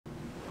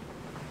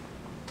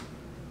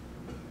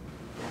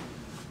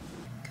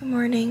Good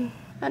morning.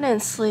 I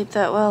didn't sleep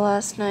that well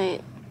last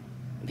night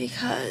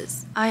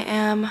because I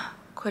am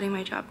quitting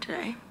my job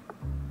today.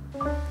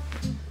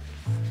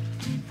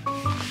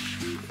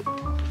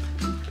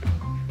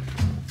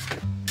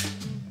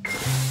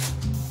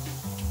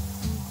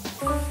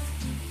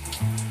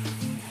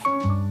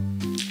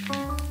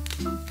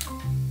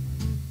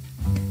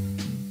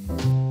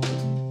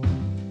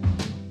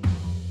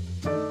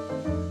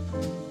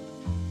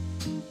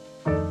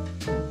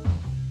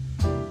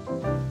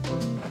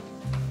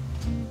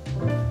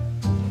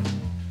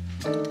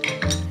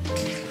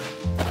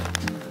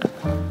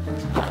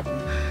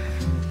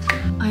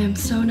 I am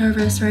so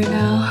nervous right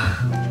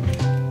now.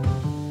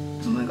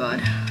 Oh my god,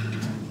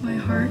 my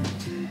heart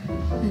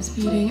is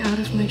beating out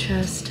of my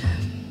chest.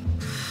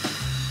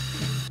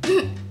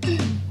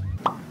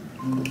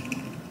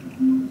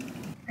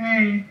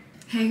 Hey.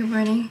 Hey, good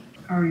morning.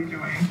 How are you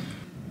doing?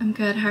 I'm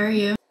good, how are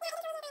you?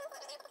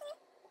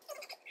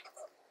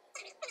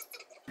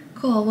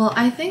 Cool, well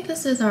I think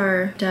this is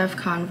our dev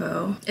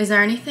convo. Is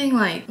there anything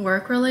like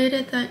work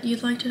related that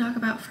you'd like to talk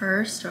about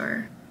first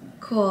or?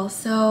 Cool,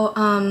 so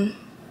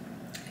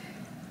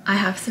I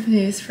have some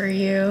news for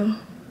you.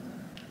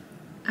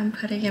 I'm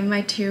putting in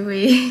my 2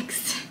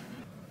 weeks.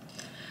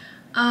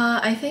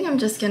 I think I'm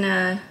just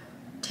gonna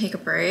take a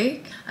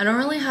break. I don't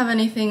really have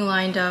anything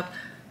lined up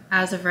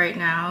as of right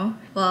now.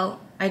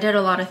 Well, I did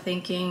a lot of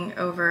thinking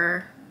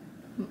over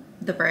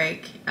the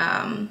break,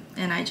 and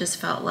I just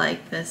felt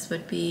like this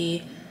would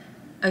be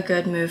a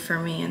good move for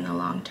me in the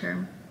long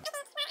term.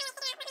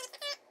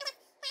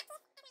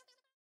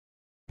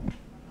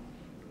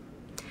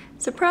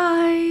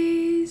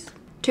 Surprise!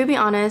 To be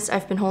honest,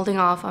 I've been holding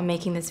off on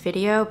making this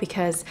video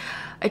because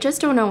I just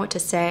don't know what to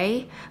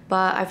say,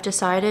 but I've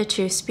decided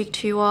to speak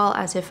to you all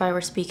as if I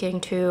were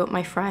speaking to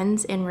my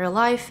friends in real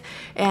life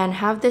and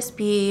have this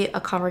be a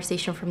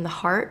conversation from the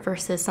heart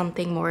versus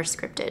something more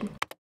scripted.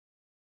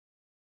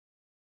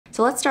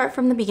 So let's start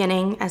from the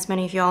beginning. As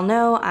many of you all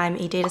know, I'm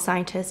a data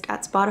scientist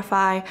at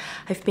Spotify.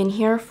 I've been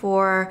here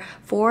for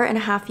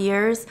 4.5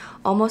 years,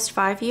 almost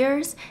 5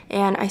 years,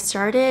 and I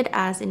started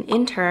as an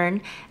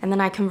intern and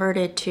then I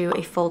converted to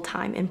a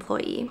full-time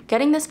employee.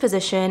 Getting this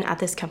position at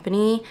this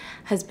company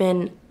has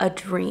been a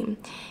dream.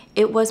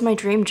 It was my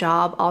dream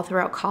job all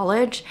throughout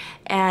college,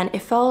 and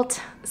it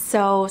felt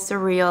so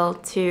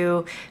surreal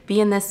to be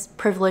in this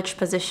privileged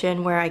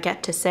position where I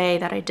get to say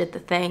that I did the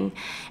thing.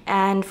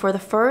 And for the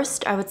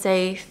first, I would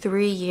say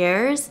 3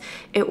 years,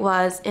 it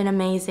was an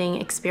amazing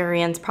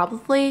experience,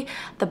 probably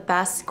the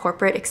best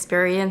corporate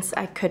experience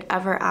I could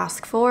ever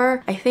ask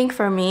for. I think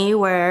for me,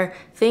 where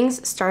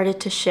things started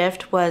to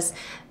shift was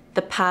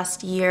the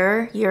past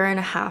year and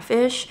a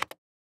half-ish.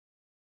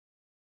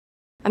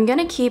 I'm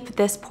gonna keep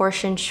this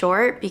portion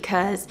short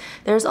because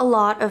there's a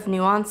lot of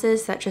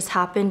nuances that just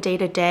happen day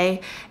to day,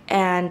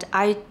 and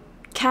I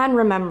can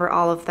remember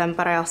all of them,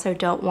 but I also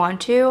don't want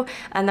to.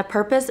 And the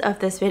purpose of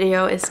this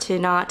video is to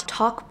not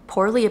talk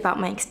poorly about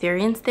my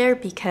experience there,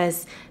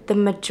 because the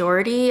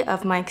majority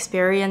of my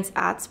experience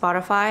at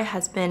Spotify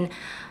has been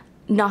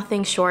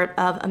nothing short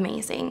of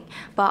amazing.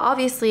 But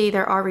obviously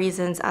there are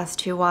reasons as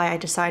to why I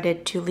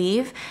decided to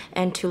leave,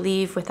 and to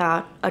leave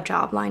without a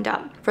job lined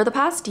up. For the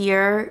past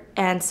year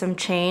and some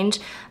change,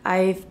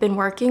 I've been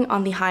working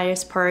on the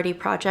highest priority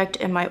project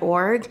in my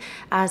org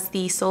as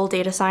the sole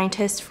data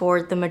scientist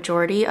for the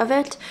majority of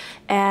it.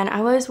 And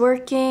I was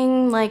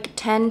working like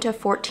 10 to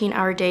 14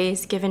 hour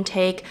days, give and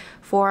take,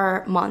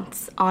 for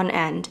months on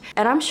end.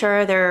 And I'm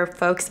sure there are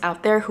folks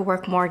out there who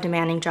work more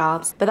demanding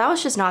jobs, but that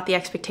was just not the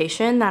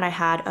expectation that I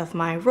had of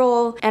my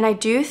role. And I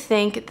do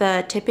think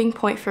the tipping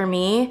point for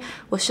me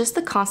was just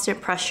the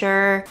constant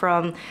pressure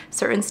from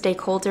certain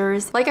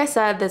stakeholders. Like I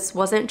said, this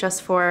wasn't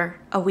just for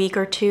a week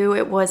or two,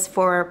 it was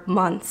for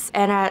months.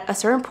 And at a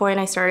certain point,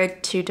 I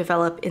started to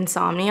develop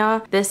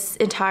insomnia. This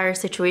entire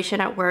situation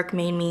at work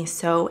made me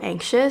so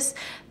anxious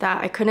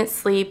that I couldn't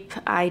sleep,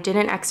 I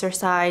didn't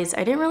exercise,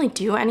 I didn't really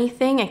do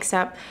anything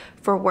except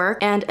for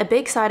work. And a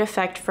big side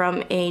effect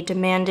from a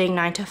demanding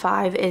 9 to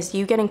 5 is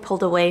you getting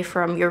pulled away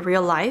from your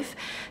real life.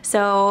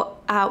 So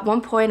at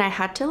one point I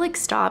had to like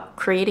stop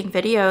creating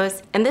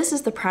videos, and this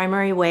is the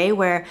primary way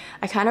where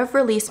I kind of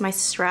release my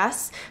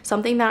stress,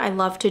 something that I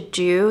love to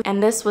do,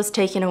 and this was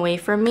taken away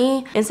from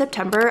me. In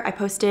September I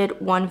posted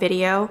 1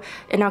 video,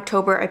 in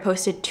October I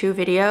posted 2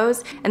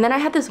 videos, and then I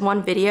had this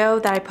one video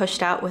that I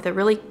pushed out with a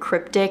really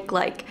cryptic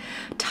like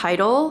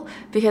title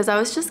because I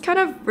was just kind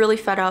of really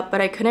fed up, but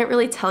I couldn't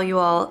really tell you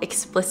all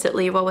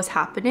explicitly what was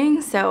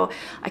happening, so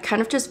I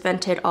kind of just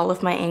vented all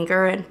of my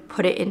anger and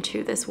put it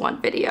into this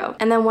one video.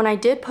 And then when I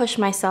did push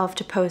myself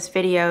to post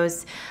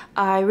videos,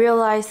 I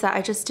realized that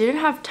I just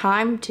didn't have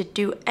time to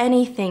do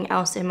anything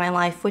else in my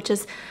life, which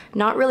is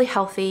not really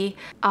healthy.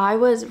 I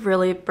was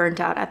really burnt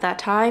out at that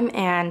time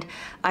and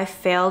I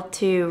failed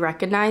to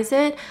recognize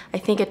it. I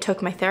think it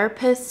took my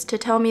therapist to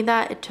tell me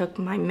that. It took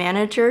my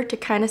manager to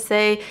kind of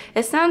say,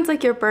 it sounds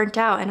like you're burnt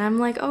out. And I'm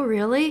like, oh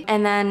really?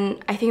 And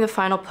then I think the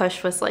final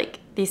push was like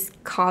these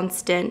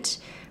constant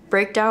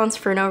breakdowns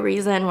for no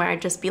reason where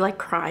I'd just be like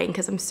crying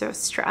because I'm so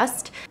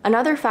stressed.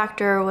 Another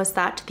factor was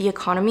that the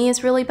economy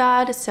is really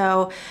bad,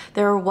 so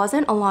there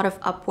wasn't a lot of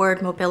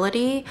upward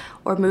mobility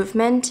or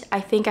movement. I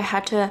think I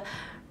had to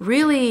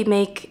really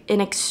make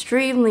an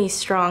extremely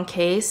strong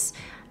case.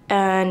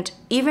 And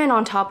even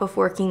on top of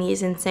working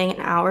these insane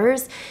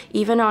hours,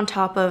 even on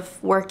top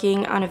of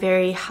working on a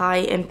very high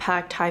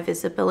impact, high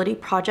visibility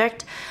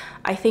project,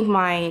 I think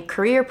my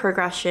career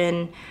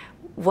progression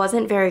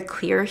wasn't very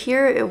clear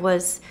here. It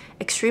was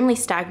extremely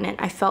stagnant.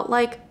 I felt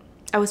like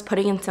I was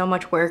putting in so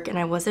much work and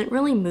I wasn't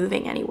really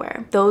moving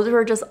anywhere. Those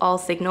were just all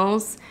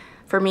signals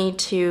for me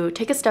to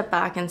take a step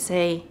back and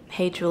say,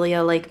 hey,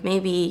 Julia, like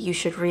maybe you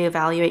should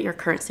reevaluate your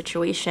current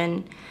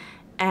situation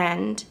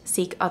and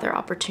seek other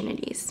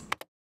opportunities.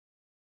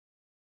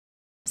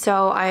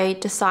 So I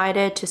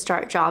decided to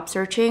start job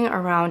searching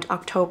around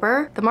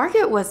October. The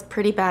market was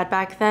pretty bad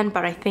back then,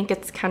 but I think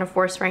it's kind of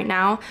worse right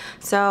now.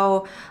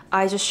 So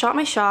I just shot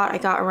my shot. I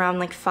got around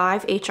like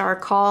 5 HR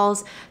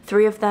calls.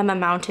 3 of them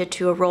amounted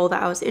to a role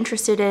that I was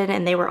interested in,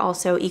 and they were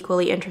also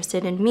equally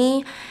interested in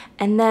me.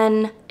 And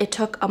then it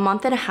took a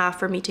month and a half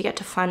for me to get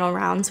to final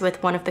rounds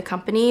with one of the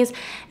companies.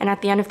 And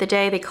at the end of the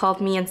day, they called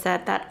me and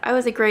said that I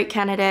was a great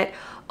candidate,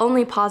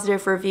 only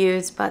positive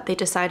reviews, but they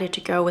decided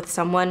to go with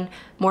someone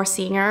more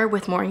senior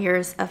with more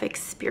years of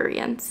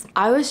experience.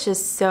 I was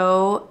just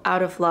so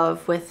out of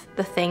love with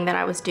the thing that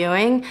I was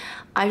doing.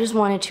 I just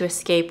wanted to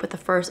escape with the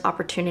first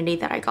opportunity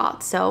that I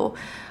got. So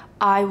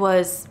I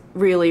was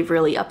really,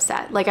 really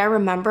upset. Like I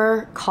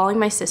remember calling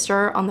my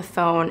sister on the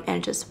phone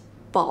and just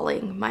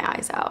bawling my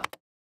eyes out.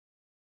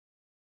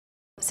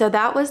 So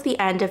that was the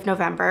end of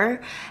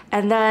November.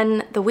 And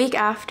then the week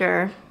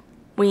after,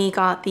 we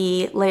got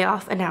the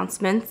layoff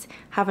announcements.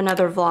 Have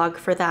another vlog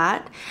for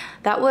that.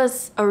 That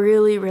was a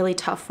really, really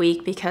tough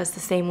week because the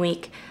same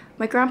week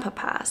my grandpa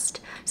passed.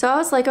 So I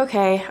was like,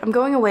 okay, I'm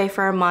going away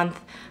for a month.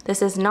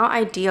 This is not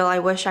ideal. I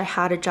wish I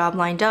had a job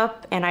lined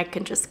up and I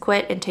can just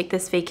quit and take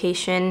this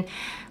vacation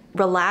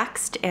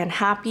relaxed and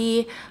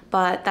happy,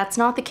 but that's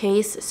not the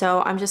case.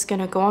 So I'm just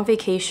gonna go on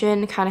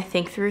vacation, kind of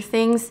think through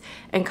things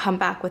and come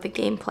back with a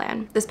game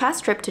plan. This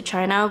past trip to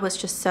China was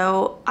just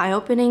so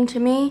eye-opening to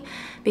me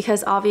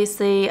because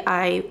obviously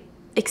I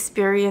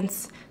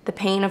experienced the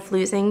pain of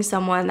losing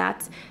someone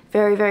that's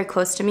very, very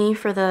close to me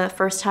for the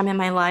first time in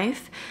my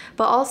life.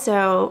 But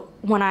also,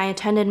 when I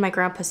attended my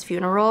grandpa's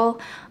funeral,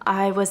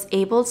 I was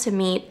able to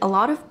meet a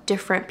lot of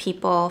different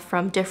people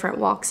from different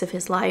walks of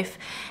his life.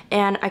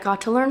 And I got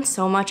to learn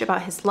so much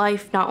about his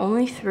life, not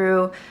only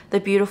through the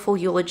beautiful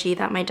eulogy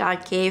that my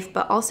dad gave,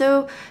 but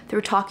also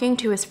through talking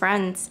to his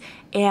friends.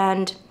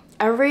 And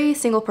every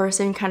single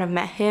person kind of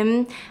met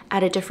him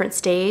at a different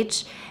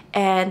stage.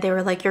 And they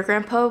were like, your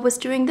grandpa was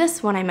doing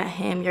this when I met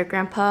him. Your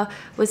grandpa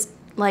was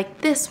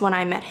like this when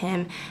I met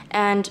him.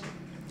 And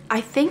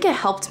I think it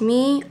helped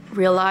me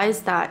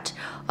realize that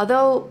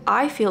although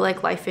I feel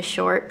like life is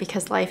short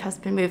because life has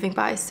been moving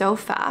by so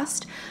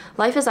fast,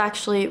 life is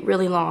actually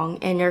really long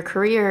and your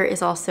career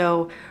is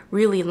also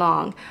really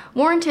long.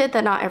 Warranted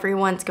that not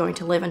everyone's going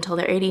to live until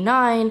they're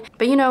 89,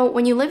 but you know,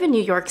 when you live in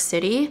New York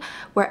City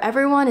where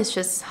everyone is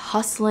just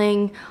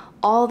hustling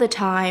all the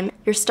time,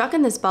 you're stuck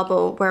in this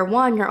bubble where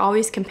 1, you're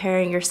always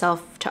comparing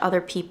yourself to other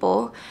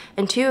people,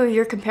 and 2,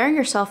 you're comparing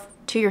yourself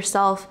to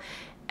yourself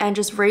and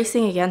just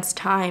racing against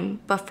time.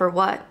 But for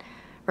what,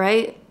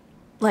 right?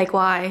 Like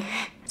why?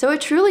 So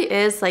it truly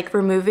is like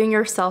removing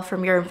yourself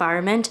from your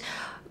environment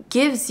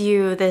gives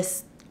you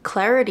this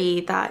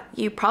clarity that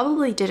you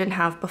probably didn't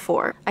have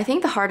before. I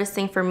think the hardest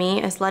thing for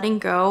me is letting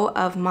go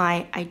of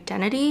my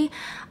identity.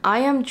 I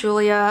am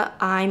Julia,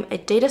 I'm a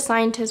data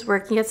scientist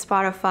working at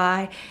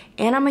Spotify,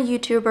 and I'm a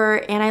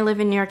YouTuber, and I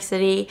live in New York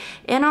City,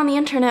 and on the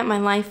internet my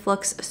life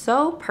looks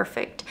so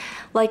perfect.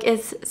 Like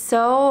it's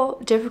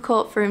so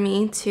difficult for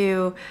me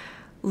to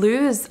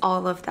lose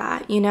all of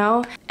that, you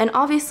know? And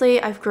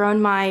obviously I've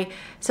grown my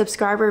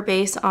subscriber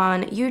base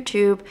on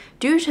YouTube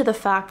due to the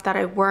fact that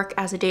I work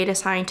as a data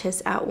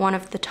scientist at one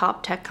of the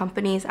top tech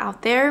companies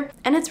out there,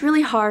 and it's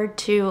really hard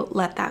to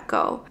let that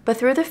go. But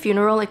through the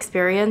funeral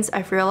experience,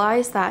 I've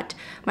realized that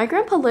my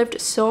grandpa lived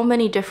so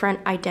many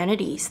different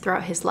identities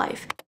throughout his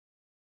life.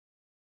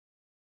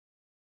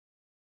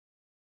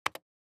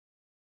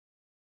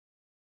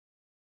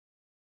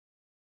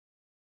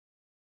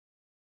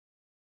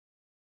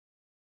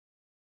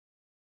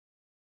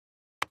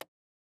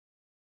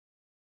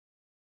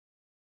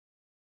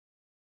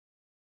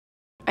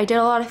 I did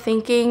a lot of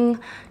thinking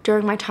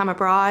during my time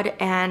abroad,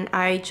 and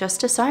I just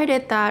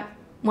decided that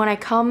when I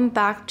come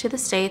back to the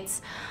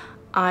States,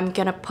 I'm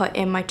gonna put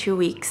in my 2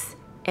 weeks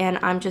and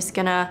I'm just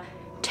gonna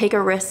take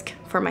a risk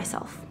for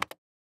myself.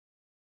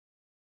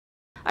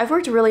 I've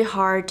worked really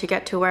hard to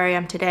get to where I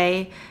am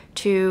today,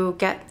 to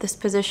get this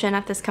position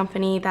at this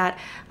company that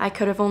I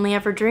could have only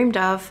ever dreamed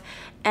of.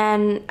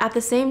 And at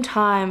the same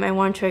time, I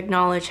want to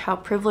acknowledge how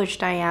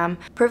privileged I am.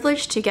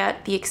 Privileged to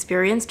get the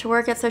experience to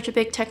work at such a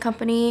big tech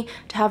company,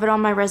 to have it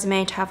on my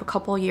resume, to have a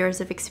couple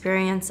years of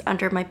experience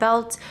under my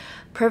belt.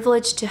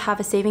 Privileged to have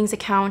a savings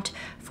account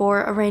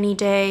for a rainy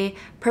day.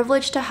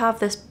 Privileged to have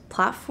this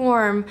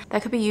platform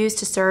that could be used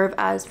to serve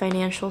as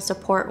financial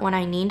support when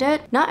I need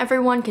it. Not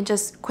everyone can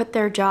just quit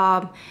their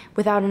job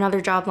without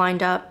another job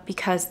lined up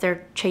because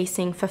they're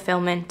chasing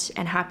fulfillment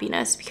and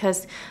happiness,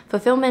 because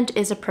fulfillment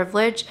is a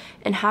privilege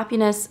and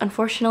happiness,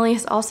 unfortunately,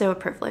 is also a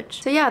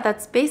privilege. So yeah,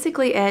 that's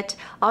basically it.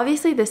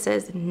 Obviously, this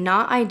is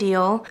not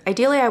ideal.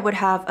 Ideally, I would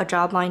have a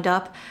job lined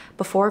up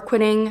before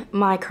quitting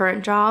my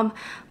current job,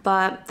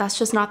 but that's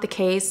just not the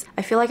case.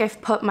 I feel like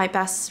I've put my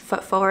best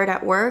foot forward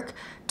at work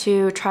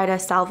to try to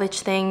salvage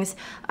things.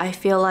 I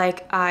feel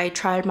like I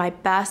tried my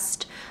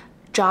best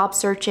job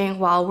searching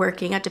while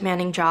working a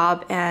demanding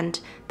job, and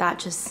that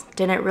just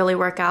didn't really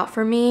work out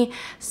for me.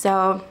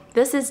 So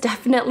this is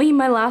definitely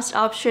my last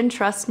option,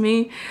 trust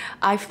me.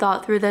 I've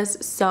thought through this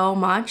so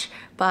much,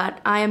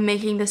 but I am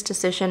making this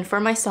decision for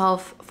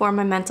myself, for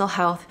my mental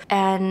health,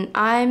 and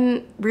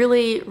I'm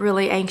really,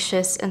 really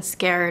anxious and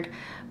scared,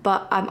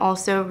 but I'm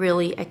also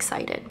really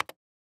excited.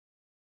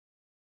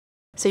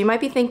 So you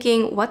might be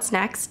thinking, what's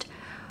next?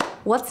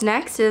 What's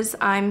next is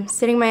I'm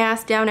sitting my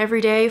ass down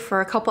every day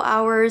for a couple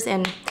hours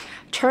and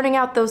churning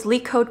out those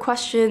leak code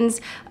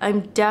questions.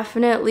 I'm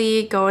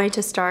definitely going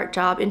to start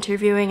job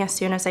interviewing as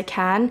soon as I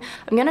can.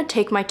 I'm gonna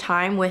take my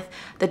time with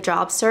the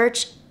job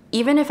search.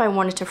 Even if I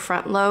wanted to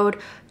front load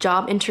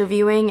job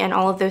interviewing and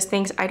all of those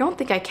things, I don't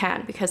think I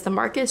can because the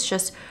market is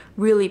just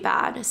really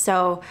bad.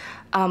 So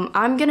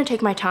I'm gonna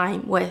take my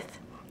time with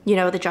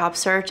the job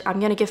search. I'm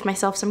gonna give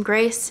myself some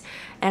grace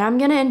and I'm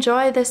gonna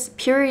enjoy this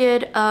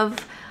period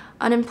of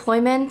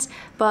unemployment,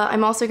 but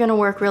I'm also gonna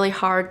work really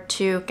hard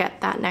to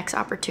get that next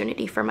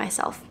opportunity for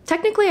myself.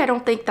 Technically, I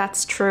don't think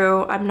that's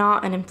true. I'm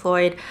not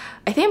unemployed.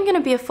 I think I'm gonna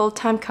be a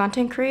full-time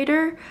content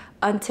creator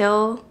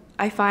until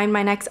I find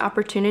my next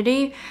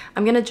opportunity.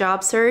 I'm gonna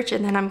job search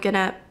and then I'm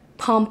gonna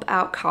pump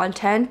out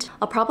content.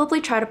 I'll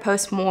probably try to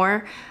post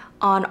more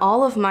on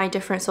all of my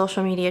different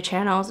social media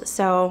channels.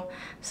 So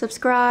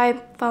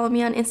subscribe, follow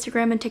me on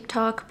Instagram and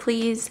TikTok,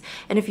 please.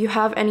 And if you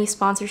have any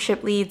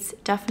sponsorship leads,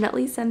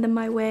 definitely send them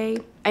my way.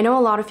 I know a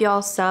lot of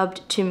y'all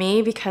subbed to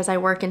me because I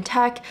work in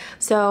tech,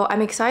 so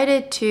I'm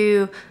excited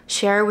to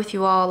share with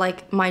you all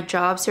like my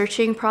job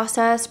searching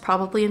process,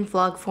 probably in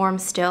vlog form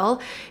still,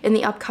 in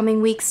the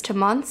upcoming weeks to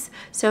months,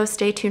 so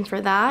stay tuned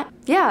for that.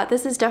 Yeah,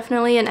 this is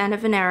definitely an end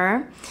of an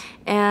era,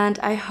 and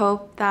I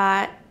hope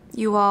that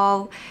you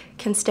all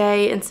can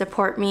stay and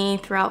support me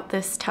throughout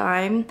this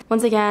time.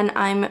 Once again,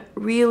 I'm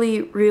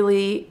really,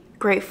 really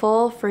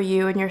grateful for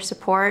you and your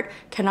support.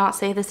 Cannot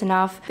say this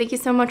enough. Thank you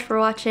so much for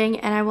watching,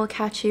 and I will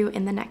catch you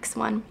in the next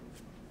one.